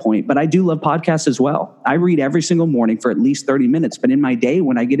starting point, but I do love podcasts as well. I read every single morning for at least 30 minutes. But in my day,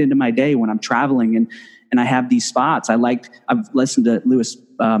 when I get into my day, when I'm traveling and I have these spots, I've listened to Lewis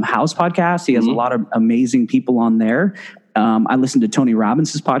Howes' podcast. He has a lot of amazing people on there. I listened to Tony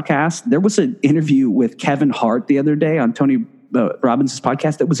Robbins' podcast. There was an interview with Kevin Hart the other day on Tony Robbins'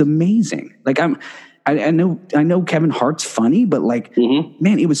 podcast that was amazing. Like I know Kevin Hart's funny, but like,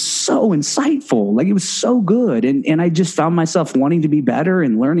 man, it was so insightful. Like it was so good. And I just found myself wanting to be better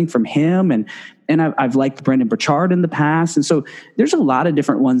and learning from him. And I've liked Brendan Burchard in the past. And so there's a lot of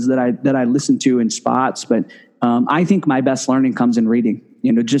different ones that I listen to in spots, but I think my best learning comes in reading.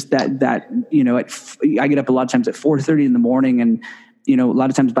 Just that I get up a lot of times at 4:30 in the morning, and a lot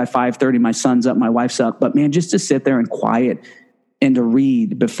of times by 5:30 my son's up, my wife's up. But man, just to sit there and quiet and to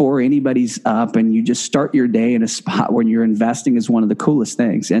read before anybody's up, and you just start your day in a spot where you're investing is one of the coolest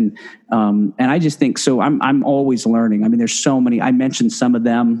things. And I just think so. I'm always learning. I mean, there's so many. I mentioned some of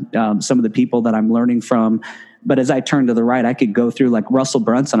them, some of the people that I'm learning from. But as I turn to the right, I could go through like Russell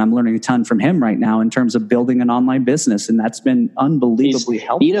Brunson. I'm learning a ton from him right now in terms of building an online business, and that's been unbelievably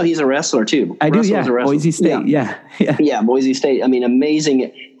helpful. He's a wrestler too. I do, yeah. Boise State, yeah, Boise State. I mean,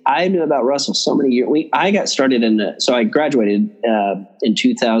 amazing. I knew about Russell so many years. I got started so I graduated in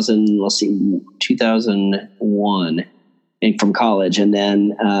 2001 from college, and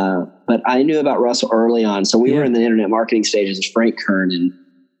then but I knew about Russell early on. So we were in the internet marketing stages with Frank Kern and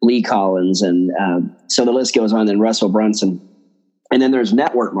Lee Collins, and so the list goes on. Then Russell Brunson, and then there's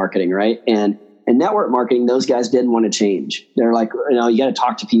network marketing, right? And network marketing, those guys didn't want to change. They're like, you got to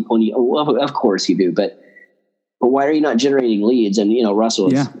talk to people, and of course you do, but why are you not generating leads? And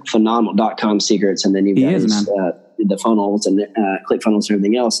Russell is phenomenal. .com secrets, and then you've got the funnels and click funnels and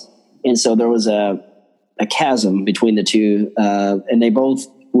everything else. And so there was a chasm between the two, and they both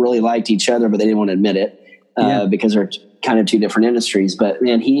really liked each other, but they didn't want to admit it because they're kind of two different industries. But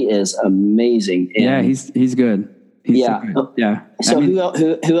man, he is amazing. And he's good. He's so good. Yeah. So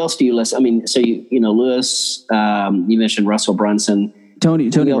who else do you listen? I mean, so Lewis, you mentioned Russell Brunson,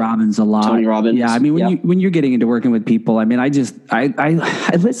 Tony Robbins a lot. Tony Robbins. Yeah. I mean, when you're getting into working with people, I mean, I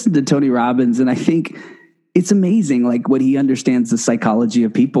listened to Tony Robbins, and I think it's amazing, like what he understands the psychology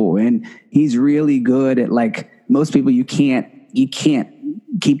of people. And he's really good at, like, most people, you can't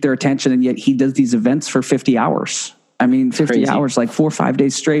keep their attention. And yet he does these events for 50 hours. I mean, 50 hours, like 4 or 5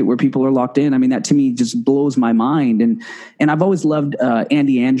 days straight where people are locked in. I mean, that to me just blows my mind. And I've always loved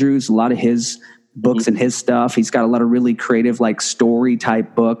Andy Andrews, a lot of his books and his stuff. He's got a lot of really creative, like story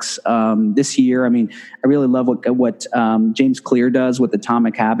type books. This year, I mean, I really love what James Clear does with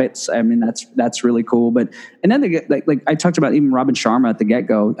Atomic Habits. I mean, that's really cool. But and then like I talked about even Robin Sharma at the get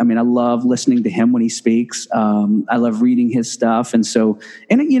go. I mean, I love listening to him when he speaks. I love reading his stuff, and so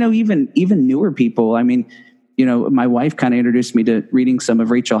even newer people. I mean, my wife kind of introduced me to reading some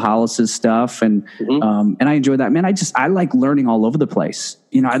of Rachel Hollis's stuff, and I enjoy that. Man, I like learning all over the place.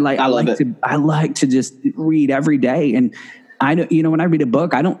 I like to just read every day. And I know, when I read a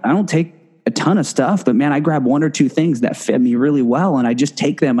book, I don't take a ton of stuff, but man, I grab one or two things that fit me really well, and I just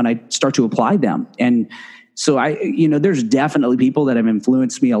take them and I start to apply them. And so there's definitely people that have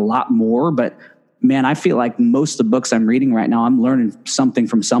influenced me a lot more, but man, I feel like most of the books I'm reading right now, I'm learning something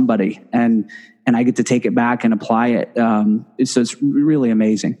from somebody, and I get to take it back and apply it. So it's really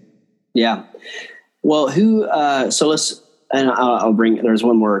amazing. Yeah. Well, I'll there's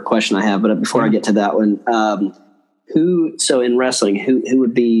one more question I have, but before I get to that one, so in wrestling, who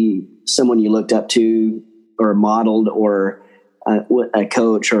would be someone you looked up to or modeled, or a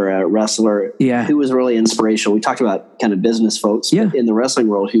coach or a wrestler? Yeah. Who was really inspirational? We talked about kind of business folks, but in the wrestling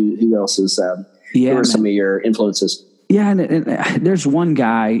world, who else is, who are some of your influences? Yeah, and there's one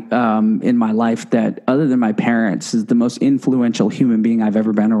guy in my life that, other than my parents, is the most influential human being I've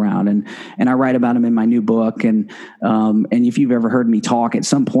ever been around, and I write about him in my new book. And if you've ever heard me talk, at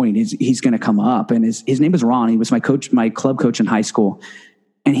some point he's going to come up. And his name is Ron. He was my club coach in high school,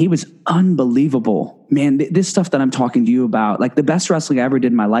 and he was unbelievable, man. This stuff that I'm talking to you about, like the best wrestling I ever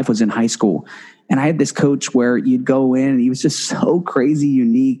did in my life was in high school, and I had this coach where you'd go in, and he was just so crazy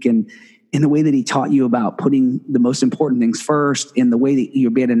unique, and in the way that he taught you about putting the most important things first, in the way that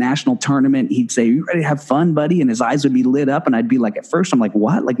you'd be at a national tournament, he'd say, "You ready to have fun, buddy?" And his eyes would be lit up. And I'd be like, at first, I'm like,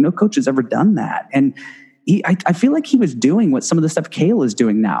 what? Like, no coach has ever done that. And I feel like he was doing what some of the stuff Kale is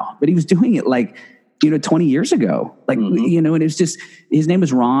doing now, but he was doing it like 20 years ago. Like, and it's just, his name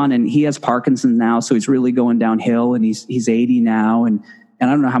is Ron, and he has Parkinson's now. So he's really going downhill, and he's 80 now. And I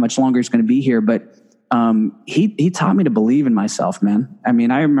don't know how much longer he's going to be here, but he taught me to believe in myself, man. I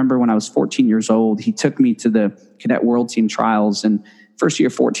mean, I remember when I was 14 years old, he took me to the Cadet World Team trials, and first year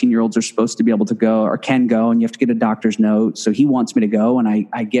 14-year-olds are supposed to be able to go, or can go, and you have to get a doctor's note. So he wants me to go, and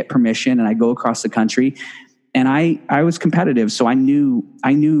I get permission, and I go across the country. And I was competitive, so I knew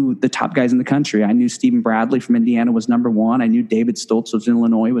the top guys in the country. I knew Stephen Bradley from Indiana was number one. I knew David Stoltz of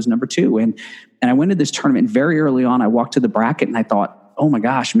Illinois was number two. And I went to this tournament very early on. I walked to the bracket, and I thought, oh my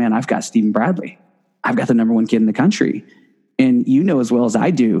gosh, man, I've got Stephen Bradley. I've got the number one kid in the country. And you know as well as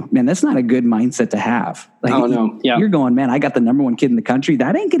I do, man, that's not a good mindset to have. Like, oh, no. Yeah. You're going, man, I got the number one kid in the country.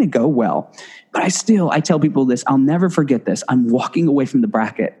 That ain't going to go well. But I tell people this. I'll never forget this. I'm walking away from the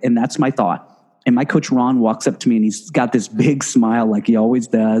bracket, and that's my thought. And my coach, Ron, walks up to me, and he's got this big smile like he always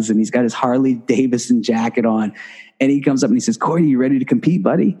does. And he's got his Harley Davidson jacket on. And he comes up and he says, Coyte, you ready to compete,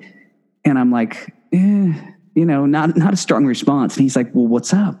 buddy? And I'm like, not a strong response. And he's like, well,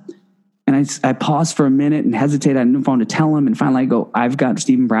 what's up? And I paused for a minute and hesitated. I didn't know if I wanted to tell him. And finally I go, I've got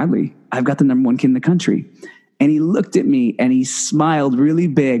Stephen Bradley. I've got the number one kid in the country. And he looked at me and he smiled really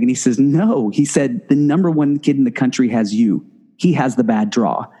big. And he says, no, he said, the number one kid in the country has you. He has the bad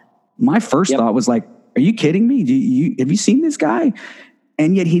draw. My first thought was like, are you kidding me? Have you seen this guy?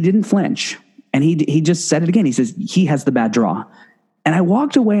 And yet he didn't flinch. And he just said it again. He says, he has the bad draw. And I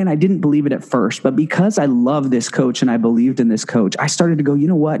walked away, and I didn't believe it at first. But because I love this coach and I believed in this coach, I started to go, you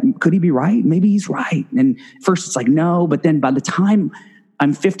know what? Could he be right? Maybe he's right. And first it's like, no. But then by the time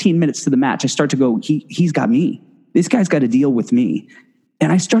I'm 15 minutes to the match, I start to go, he's got me. This guy's got to deal with me.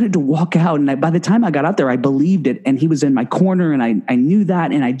 And I started to walk out. And by the time I got out there, I believed it. And he was in my corner, and I knew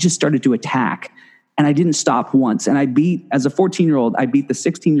that. And I just started to attack. And I didn't stop once. And as a 14-year-old, I beat the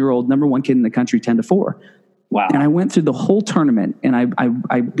 16-year-old number one kid in the country 10-4. Wow. And I went through the whole tournament, and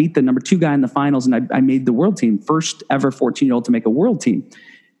I beat the number two guy in the finals, and I made the world team, first ever 14-year-old to make a world team.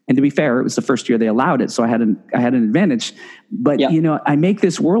 And to be fair, it was the first year they allowed it, so I had an advantage. But, I make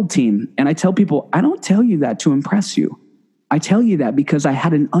this world team, and I tell people, I don't tell you that to impress you. I tell you that because I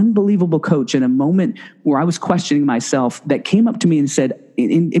had an unbelievable coach in a moment where I was questioning myself that came up to me and said,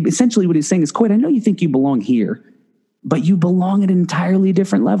 essentially what he's saying is, Coyte, I know you think you belong here, but you belong at an entirely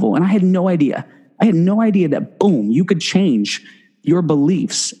different level. And I had no idea. I had no idea that, boom, you could change your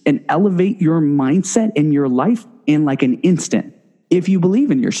beliefs and elevate your mindset in your life in like an instant if you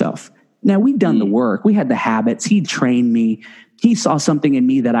believe in yourself. Now, we'd done the work. We had the habits. He trained me. He saw something in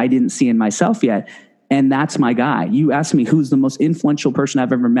me that I didn't see in myself yet. And that's my guy. You asked me who's the most influential person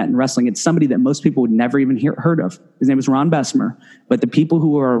I've ever met in wrestling. It's somebody that most people would never even heard of. His name is Ron Bessemer. But the people who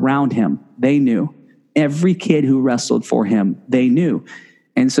were around him, they knew. Every kid who wrestled for him, they knew.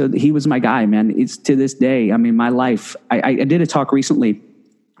 And so he was my guy, man. It's to this day. I mean, my life, I did a talk recently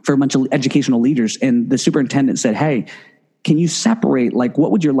for a bunch of educational leaders, and the superintendent said, hey, can you separate, like,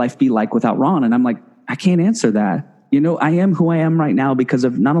 what would your life be like without Ron? And I'm like, I can't answer that. I am who I am right now because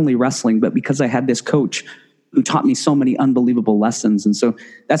of not only wrestling, but because I had this coach who taught me so many unbelievable lessons. And so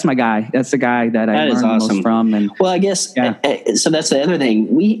that's my guy. That's the guy that I learned the most from. And well, I guess, so that's the other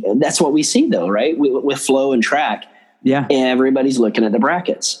thing. That's what we see though, right? With flow and track. Yeah. Everybody's looking at the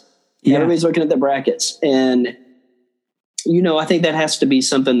brackets. Yeah. Everybody's looking at the brackets. And, I think that has to be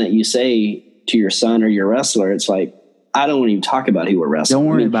something that you say to your son or your wrestler. It's like, I don't want to even talk about who we're wrestling. Don't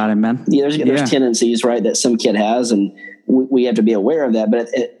worry about it, man. There's tendencies, right, that some kid has, and we have to be aware of that. But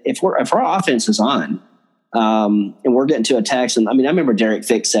if our offense is on, and we're getting to attacks, and I remember Derek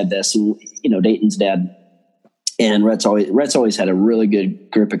Fick said this, and, Dayton's dad, and Rhett's always had a really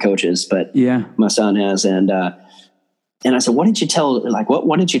good group of coaches, but my son has, and I said, what did you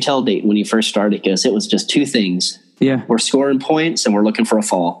tell Dayton when you first started? Because it was just two things. Yeah. We're scoring points and we're looking for a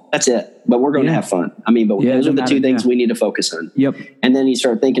fall. That's it. But we're going to have fun. But those are the two things we need to focus on. Yep. And then you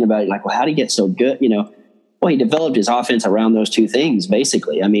start thinking about it, like, well, how did he get so good? Well, he developed his offense around those two things,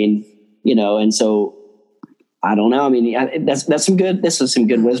 basically. And so I don't know. This is some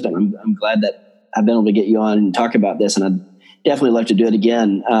good wisdom. I'm glad that I've been able to get you on and talk about this, and I'd definitely love to do it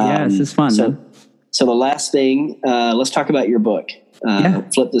again. This is fun. So the last thing, let's talk about your book,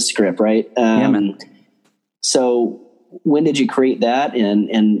 Flip the Script, right? Man. So when did you create that,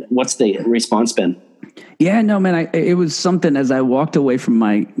 and what's the response been? Yeah, no, man, it was something as I walked away from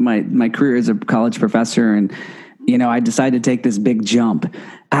my career as a college professor, and, I decided to take this big jump.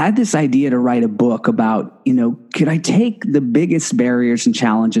 I had this idea to write a book about, could I take the biggest barriers and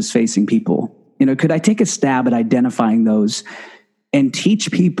challenges facing people? Could I take a stab at identifying those and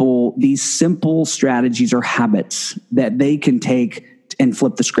teach people these simple strategies or habits that they can take and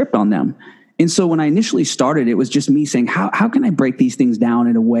flip the script on them? And so when I initially started, it was just me saying, how can I break these things down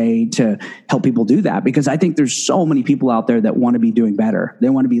in a way to help people do that? Because I think there's so many people out there that want to be doing better. They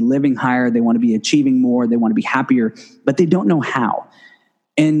want to be living higher. They want to be achieving more. They want to be happier, but they don't know how.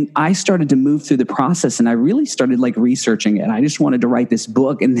 And I started to move through the process, and I really started like researching it. I just wanted to write this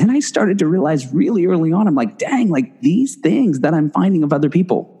book. And then I started to realize really early on, I'm like, dang, like these things that I'm finding of other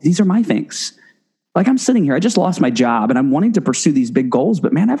people, these are my things. Like I'm sitting here, I just lost my job and I'm wanting to pursue these big goals,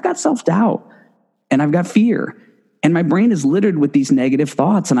 but man, I've got self-doubt and I've got fear and my brain is littered with these negative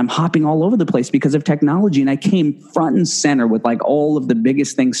thoughts and I'm hopping all over the place because of technology. And I came front and center with like all of the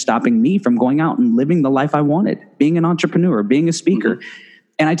biggest things stopping me from going out and living the life I wanted, being an entrepreneur, being a speaker.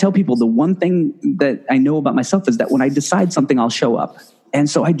 And I tell people the one thing that I know about myself is that when I decide something, I'll show up. And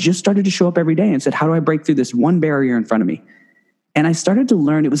so I just started to show up every day and said, how do I break through this one barrier in front of me? And I started to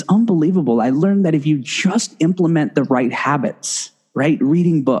learn, it was unbelievable. I learned that if you just implement the right habits, right?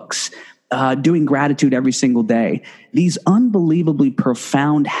 Reading books, doing gratitude every single day, these unbelievably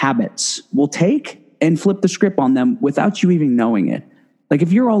profound habits will take and flip the script on them without you even knowing it. Like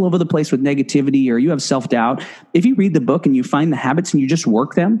if you're all over the place with negativity or you have self-doubt, if you read the book and you find the habits and you just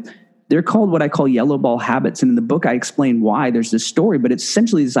work them, they're called what I call yellow ball habits. And in the book, I explain why. There's this story, but it's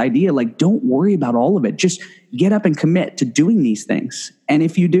essentially this idea like, don't worry about all of it. Just get up and commit to doing these things. And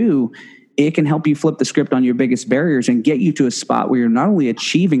if you do, it can help you flip the script on your biggest barriers and get you to a spot where you're not only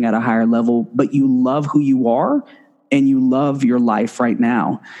achieving at a higher level, but you love who you are and you love your life right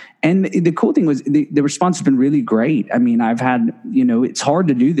now. And the cool thing was the response has been really great. I mean, I've had, it's hard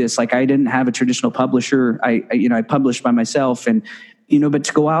to do this. Like I didn't have a traditional publisher. I published by myself and, but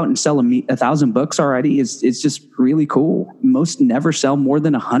to go out and sell 1,000 books already is just really cool. Most never sell more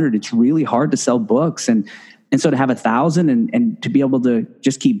than 100. It's really hard to sell books. And so to have 1,000 and to be able to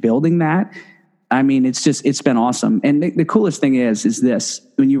just keep building that, I mean, it's been awesome. And the coolest thing is this,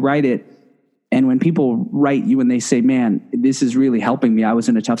 when you write it and when people write you and they say, man, this is really helping me. I was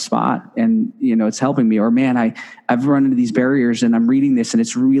in a tough spot and, it's helping me. Or man, I've run into these barriers and I'm reading this and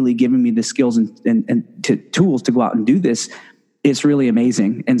it's really giving me the skills and tools to go out and do this. It's really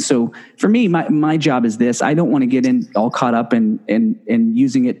amazing. And so for me, my job is this. I don't want to get all caught up in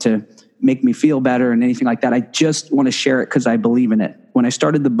using it to make me feel better and anything like that. I just want to share it because I believe in it. When I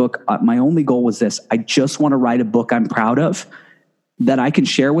started the book, my only goal was this. I just want to write a book I'm proud of that I can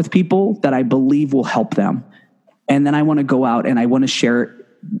share with people that I believe will help them. And then I want to go out and I want to share it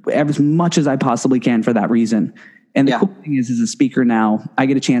as much as I possibly can for that reason. And the cool thing is, as a speaker now, I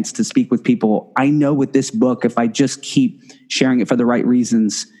get a chance to speak with people. I know with this book, if I just keep sharing it for the right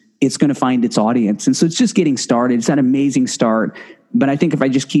reasons, it's going to find its audience. And so it's just getting started. It's an amazing start. But I think if I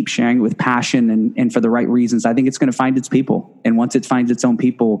just keep sharing it with passion and for the right reasons, I think it's going to find its people. And once it finds its own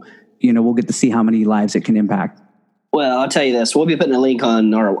people, we'll get to see how many lives it can impact. Well, I'll tell you this. We'll be putting a link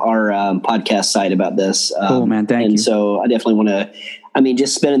on our podcast site about this. Cool, man. Thank you. And so I definitely want to,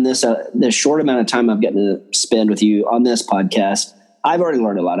 just spending this short amount of time I've gotten to spend with you on this podcast, I've already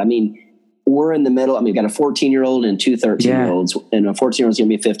learned a lot. We're in the middle. We've got a 14-year-old and two 13-year-olds, and a 14-year-old's going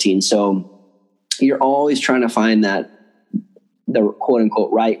to be 15. So you're always trying to find the quote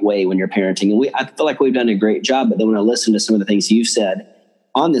unquote right way when you're parenting. And I feel like we've done a great job, but then when I listen to some of the things you've said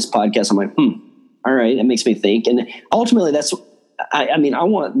on this podcast, I'm like, all right, that makes me think. And ultimately I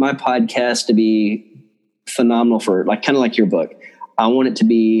want my podcast to be phenomenal for kind of like your book. I want it to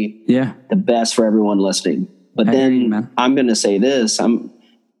be the best for everyone listening. But I'm going to say this, of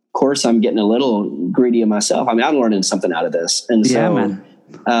course I'm getting a little greedy of myself. I'm learning something out of this. And so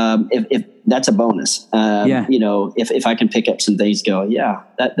if that's a bonus, if I can pick up some things,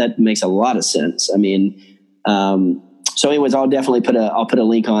 that makes a lot of sense. So anyways, I'll definitely put a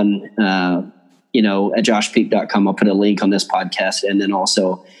link on, at joshpeak.com. I'll put a link on this podcast and then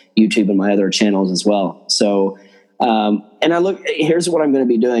also YouTube and my other channels as well. So, here's what I'm going to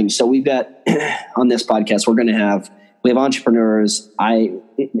be doing. So we've got on this podcast, we have entrepreneurs,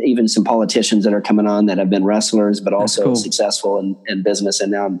 even some politicians that are coming on that have been wrestlers, but also successful in business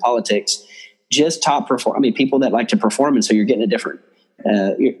and now in politics, just top people that like to perform. And so you're getting a different,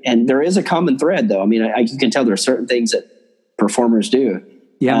 and there is a common thread though. You can tell there are certain things that performers do.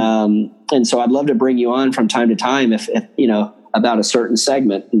 Yeah. And so I'd love to bring you on from time to time if about a certain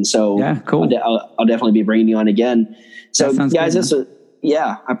segment. And so I'll definitely be bringing you on again. So guys, I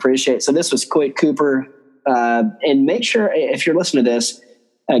appreciate it. So this was Coyte Cooper. And make sure if you're listening to this,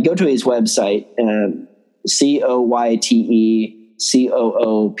 go to his website,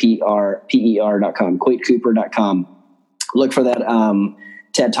 CoyteCooper.com, CoyteCooper.com. Look for that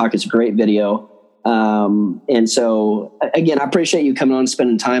TED Talk. It's a great video. And so again, I appreciate you coming on and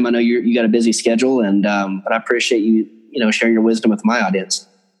spending time. I know you got a busy schedule but I appreciate you, sharing your wisdom with my audience.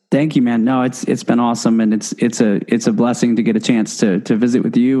 Thank you, man. No, it's been awesome, and it's a blessing to get a chance to visit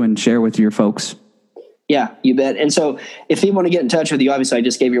with you and share with your folks. Yeah, you bet. And so if people want to get in touch with you, obviously I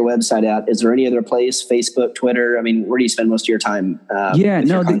just gave your website out. Is there any other place, Facebook, Twitter? I mean, where do you spend most of your time with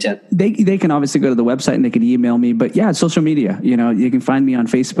your content? They can obviously go to the website and they can email me. But yeah, social media, you can find me on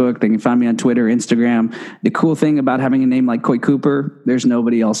Facebook. They can find me on Twitter, Instagram. The cool thing about having a name like Coyte Cooper, there's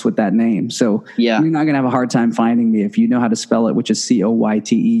nobody else with that name. So you're not going to have a hard time finding me. If you know how to spell it, which is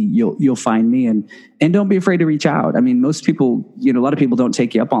Coyte, you'll find me. And don't be afraid to reach out. I mean, most people, a lot of people don't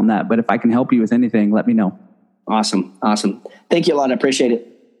take you up on that. But if I can help you with anything, let me know. Awesome. Thank you a lot. I appreciate it.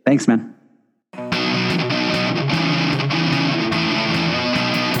 Thanks, man.